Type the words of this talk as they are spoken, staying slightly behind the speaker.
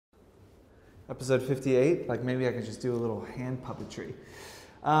Episode 58. Like maybe I could just do a little hand puppetry.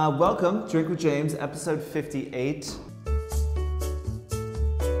 Welcome, Drink with James, episode 58.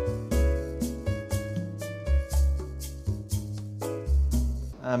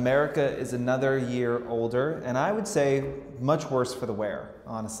 America is another year older, and I would say much worse for the wear,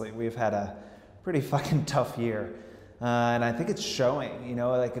 honestly. We've had a pretty fucking tough year. And I think it's showing, you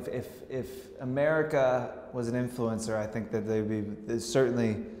know, like if America was an influencer, I think that there's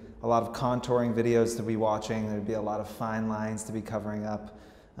certainly a lot of contouring videos to be watching. There'd be a lot of fine lines to be covering up.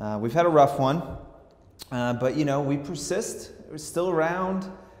 We've had a rough one, but you know, we persist. We're still around.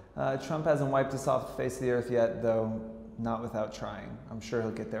 Trump hasn't wiped us off the face of the earth yet, though not without trying. I'm sure he'll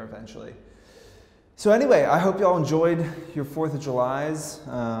get there eventually. So anyway, I hope y'all enjoyed your 4th of Julys.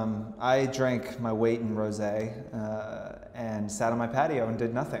 I drank my weight in rosé and sat on my patio and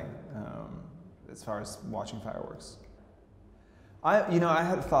did nothing as far as watching fireworks. I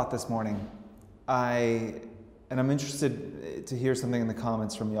had a thought this morning. And I'm interested to hear something in the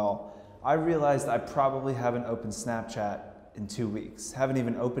comments from y'all. I realized I probably haven't opened Snapchat in 2 weeks. Haven't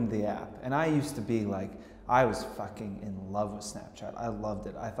even opened the app. And I used to be like, I was fucking in love with Snapchat. I loved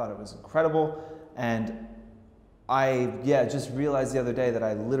it. I thought it was incredible. And I just realized the other day that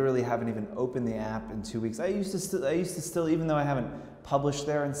I literally haven't even opened the app in 2 weeks. I used to still, even though I haven't published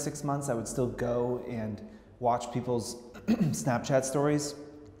there in 6 months, I would still go and watch people's Snapchat stories.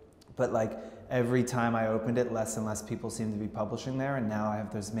 But like every time I opened it, less and less people seem to be publishing there. And now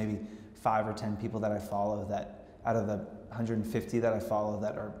there's maybe 5 or 10 people that I follow that out of the 150 that I follow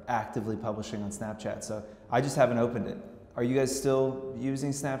that are actively publishing on Snapchat. So I just haven't opened it. Are you guys still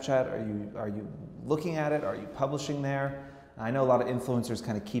using Snapchat? Are you looking at it? Are you publishing there? I know a lot of influencers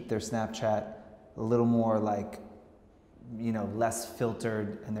kind of keep their Snapchat a little more like, you know, less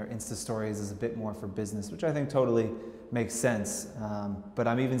filtered, and their Insta stories is a bit more for business, which I think totally makes sense. But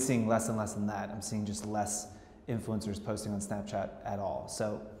I'm even seeing less and less than that. I'm seeing just less influencers posting on Snapchat at all.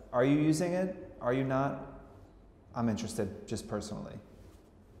 So are you using it? Are you not? I'm interested, just personally.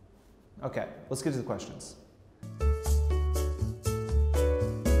 Okay, let's get to the questions.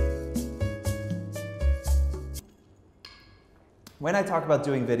 When I talk about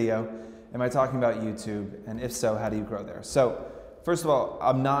doing video, am I talking about YouTube? And if so, how do you grow there? So, first of all,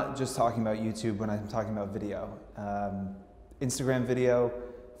 I'm not just talking about YouTube when I'm talking about video. Instagram video,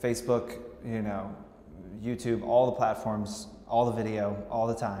 Facebook, you know, YouTube, all the platforms, all the video, all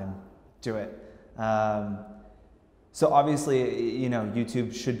the time, do it. So obviously, you know,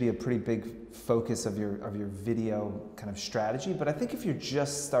 YouTube should be a pretty big focus of your video kind of strategy. But I think if you're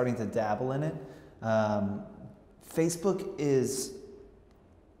just starting to dabble in it, Facebook is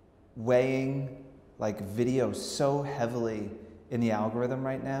weighing like video so heavily in the algorithm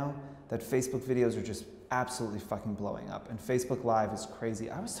right now that Facebook videos are just absolutely fucking blowing up. And Facebook Live is crazy.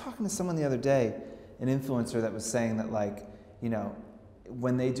 I was talking to someone the other day, an influencer that was saying that, like, you know,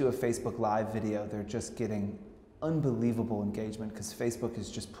 when they do a Facebook Live video, they're just getting unbelievable engagement because Facebook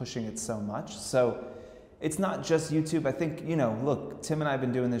is just pushing it so much. So it's not just YouTube. I think, you know, look, Tim and I have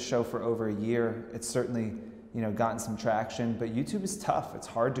been doing this show for over a year. It's certainly, you know, gotten some traction, but YouTube is tough. It's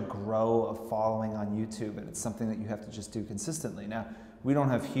hard to grow a following on YouTube, and it's something that you have to just do consistently. Now, we don't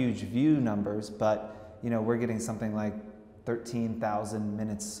have huge view numbers, but, you know, we're getting something like 13,000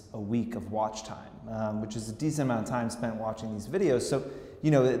 minutes a week of watch time, which is a decent amount of time spent watching these videos. So,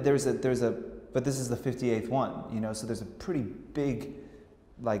 you know, but this is the 58th one, you know, so there's a pretty big,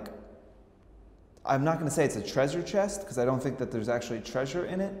 like, I'm not going to say it's a treasure chest because I don't think that there's actually treasure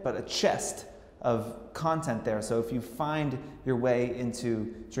in it, but a chest of content there. So if you find your way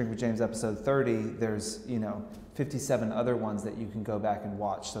into Drink with James episode 30, there's, you know, 57 other ones that you can go back and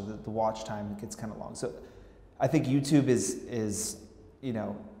watch, so that the watch time gets kind of long. So I think YouTube is, you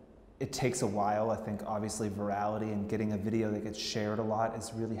know, it takes a while. I think obviously virality and getting a video that gets shared a lot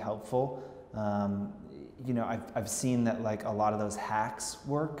is really helpful. You know, I've seen that like a lot of those hacks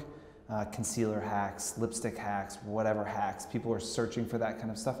work. Concealer hacks, lipstick hacks, whatever hacks. People are searching for that kind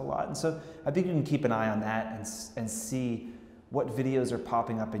of stuff a lot. And so I think you can keep an eye on that and see what videos are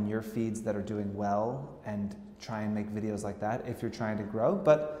popping up in your feeds that are doing well, and try and make videos like that if you're trying to grow.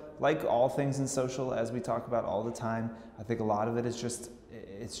 But like all things in social, as we talk about all the time, I think a lot of it is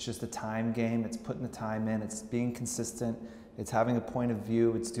just a time game. It's putting the time in, it's being consistent, it's having a point of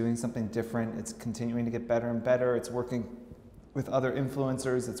view, it's doing something different, it's continuing to get better and better, it's working with other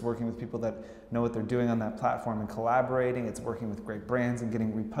influencers, it's working with people that know what they're doing on that platform and collaborating, it's working with great brands and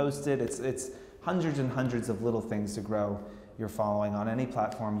getting reposted. It's hundreds and hundreds of little things to grow your following on any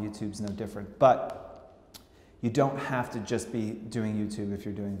platform. YouTube's no different. But you don't have to just be doing YouTube if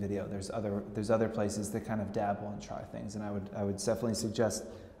you're doing video. There's other places that kind of dabble and try things, and I would definitely suggest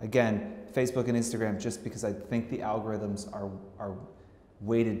again, Facebook and Instagram, just because I think the algorithms are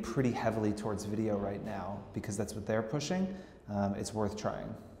weighted pretty heavily towards video right now, because that's what they're pushing, it's worth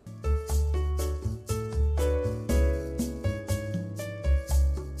trying.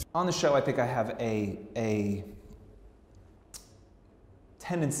 On the show, I think I have a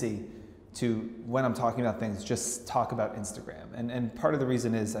tendency to, when I'm talking about things, just talk about Instagram. And part of the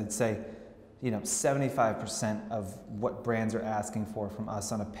reason is, I'd say, 75% of what brands are asking for from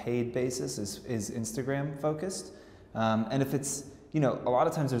us on a paid basis is Instagram focused. And if it's, a lot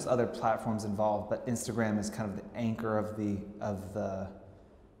of times there's other platforms involved, but Instagram is kind of the anchor of the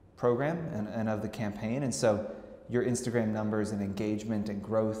program and of the campaign. And so your Instagram numbers and engagement and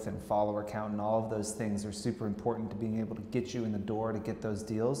growth and follower count and all of those things are super important to being able to get you in the door to get those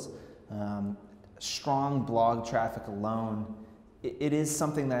deals. Strong blog traffic alone, it is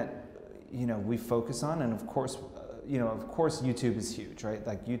something that we focus on, and of course YouTube is huge, right?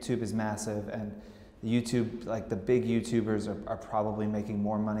 Like YouTube is massive, and YouTube, like the big YouTubers are probably making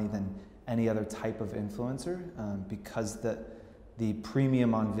more money than any other type of influencer, because the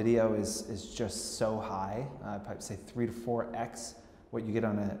premium on video is just so high. I'd probably say 3 to 4x what you get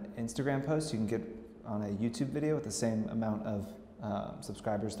on an Instagram post, you can get on a YouTube video with the same amount of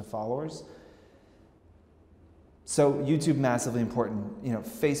subscribers to followers. So YouTube, massively important.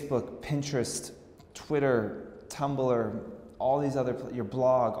 Facebook, Pinterest, Twitter, Tumblr, all these other, your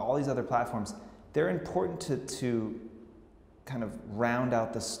blog, all these other platforms, they're important to kind of round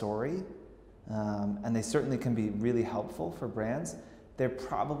out the story. And they certainly can be really helpful for brands. They're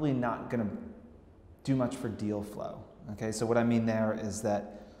probably not going to do much for deal flow. Okay, so what I mean there is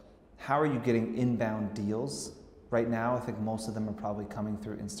that, how are you getting inbound deals? Right now, I think most of them are probably coming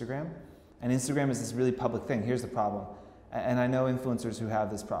through Instagram. And Instagram is this really public thing. Here's the problem. And I know influencers who have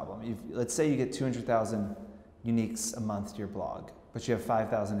this problem. Let's say you get 200,000 uniques a month to your blog, but you have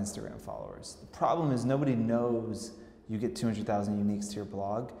 5,000 Instagram followers. The problem is, nobody knows you get 200,000 uniques to your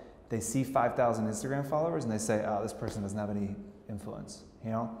blog. They see 5,000 Instagram followers and they say, oh, this person doesn't have any influence,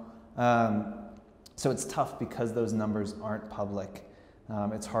 So it's tough because those numbers aren't public.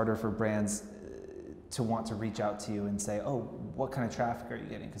 It's harder for brands to want to reach out to you and say, oh, what kind of traffic are you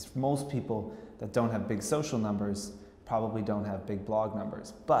getting? Because most people that don't have big social numbers probably don't have big blog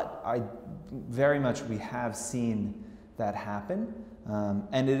numbers. But we have seen that happen.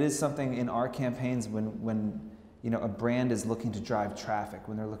 And it is something in our campaigns when a brand is looking to drive traffic,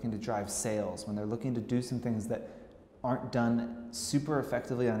 when they're looking to drive sales, when they're looking to do some things that aren't done super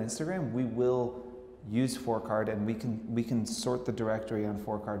effectively on Instagram, we will use ForeCard, and we can sort the directory on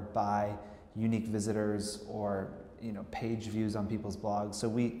ForeCard by unique visitors or page views on people's blogs. So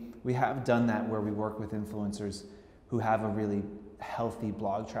we have done that, where we work with influencers who have a really healthy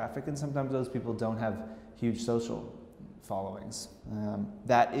blog traffic, and sometimes those people don't have huge social followings.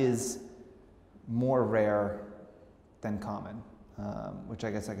 That is more rare than common, which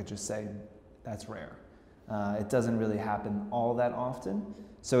I guess I could just say that's rare. It doesn't really happen all that often.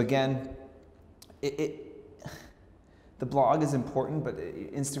 So again, the blog is important, but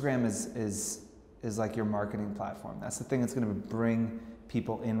Instagram is like your marketing platform. That's the thing that's going to bring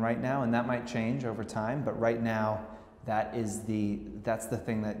people in right now, and that might change over time, but right now that's the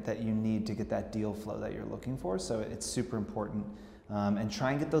thing that you need to get that deal flow that you're looking for. So it's super important. And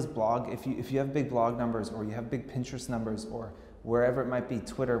try and get those if you have big blog numbers, or you have big Pinterest numbers, or wherever it might be,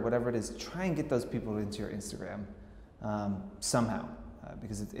 Twitter, whatever it is, try and get those people into your Instagram somehow,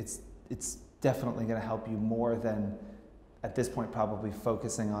 because it's definitely going to help you more than, at this point, probably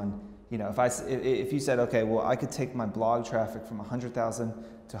focusing on, if you said, okay, well, I could take my blog traffic from 100,000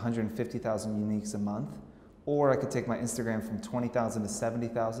 to 150,000 uniques a month, or I could take my Instagram from 20,000 to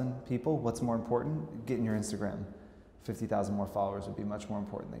 70,000 people. What's more important? Getting your Instagram 50,000 more followers would be much more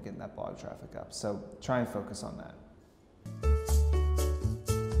important than getting that blog traffic up. So try and focus on that.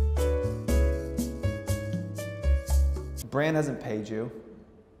 Brand hasn't paid you.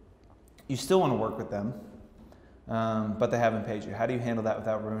 You still want to work with them, but they haven't paid you. How do you handle that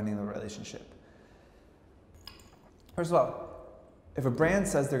without ruining the relationship? First of all, if a brand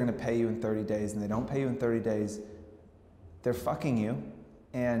says they're going to pay you in 30 days and they don't pay you in 30 days, they're fucking you,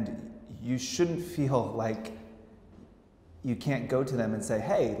 and you shouldn't feel like you can't go to them and say,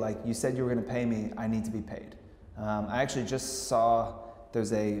 hey, like you said you were going to pay me, I need to be paid. I actually just saw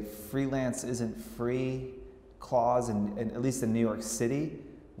there's a freelance isn't free clause in at least in New York City,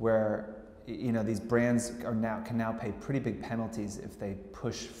 where these brands can now pay pretty big penalties if they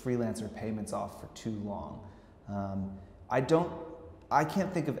push freelancer payments off for too long. I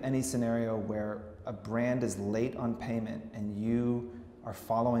can't think of any scenario where a brand is late on payment and you are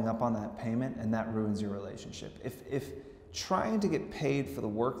following up on that payment and that ruins your relationship. trying to get paid for the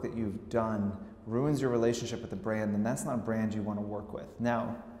work that you've done ruins your relationship with the brand, then that's not a brand you want to work with.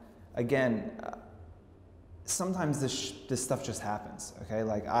 Now, again, sometimes this stuff just happens, okay?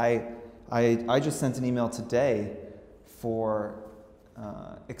 Like I just sent an email today for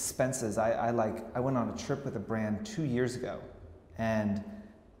expenses. I went on a trip with a brand 2 years ago, and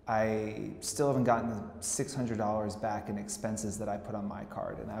I still haven't gotten the $600 back in expenses that I put on my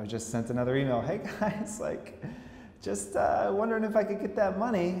card. And I just sent another email, hey guys, like, just wondering if I could get that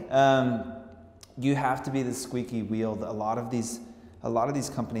money. You have to be the squeaky wheel. A lot of these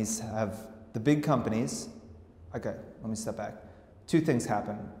companies have, the big companies, okay, let me step back. Two things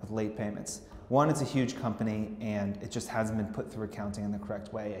happen with late payments. One, it's a huge company and it just hasn't been put through accounting in the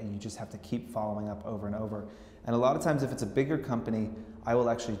correct way, and you just have to keep following up over and over. And a lot of times if it's a bigger company, I will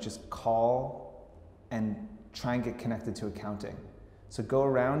actually just call and try and get connected to accounting. So go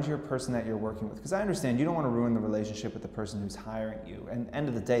around your person that you're working with, because I understand you don't want to ruin the relationship with the person who's hiring you. And end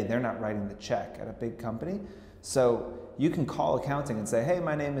of the day, they're not writing the check at a big company. So you can call accounting and say, hey,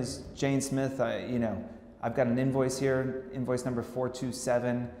 my name is Jane Smith. I've got an invoice here, invoice number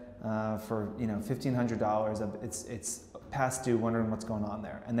 427 for $1,500. It's past due, wondering what's going on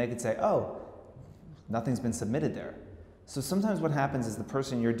there. And they could say, oh, nothing's been submitted there. So sometimes what happens is the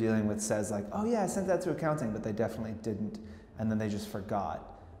person you're dealing with says like, oh yeah, I sent that to accounting, but they definitely didn't. And then they just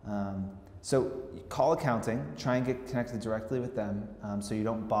forgot. So call accounting, try and get connected directly with them so you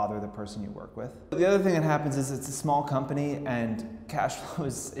don't bother the person you work with. The other thing that happens is it's a small company and cash flow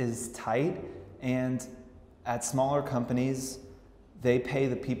is tight, and at smaller companies, they pay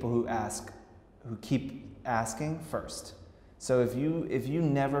the people who keep asking first. So if you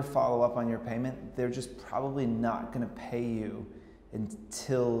never follow up on your payment, they're just probably not gonna pay you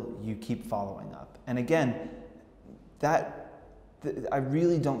until you keep following up. And again, I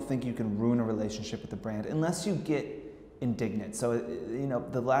really don't think you can ruin a relationship with the brand unless you get indignant. So,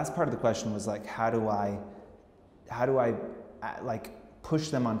 the last part of the question was like, how do I like push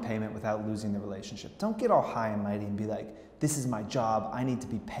them on payment without losing the relationship? Don't get all high and mighty and be like, this is my job, I need to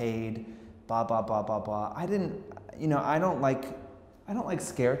be paid, blah, blah, blah, blah, blah. I don't like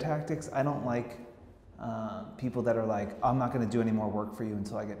scare tactics. I don't like people that are like, I'm not gonna do any more work for you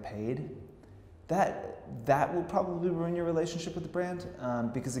until I get paid. That will probably ruin your relationship with the brand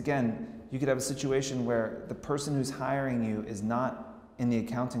because again, you could have a situation where the person who's hiring you is not in the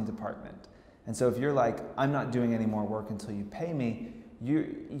accounting department. And so if you're like, I'm not doing any more work until you pay me,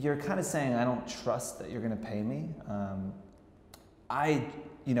 you're kind of saying, I don't trust that you're gonna pay me.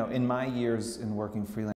 In my years in working freelance,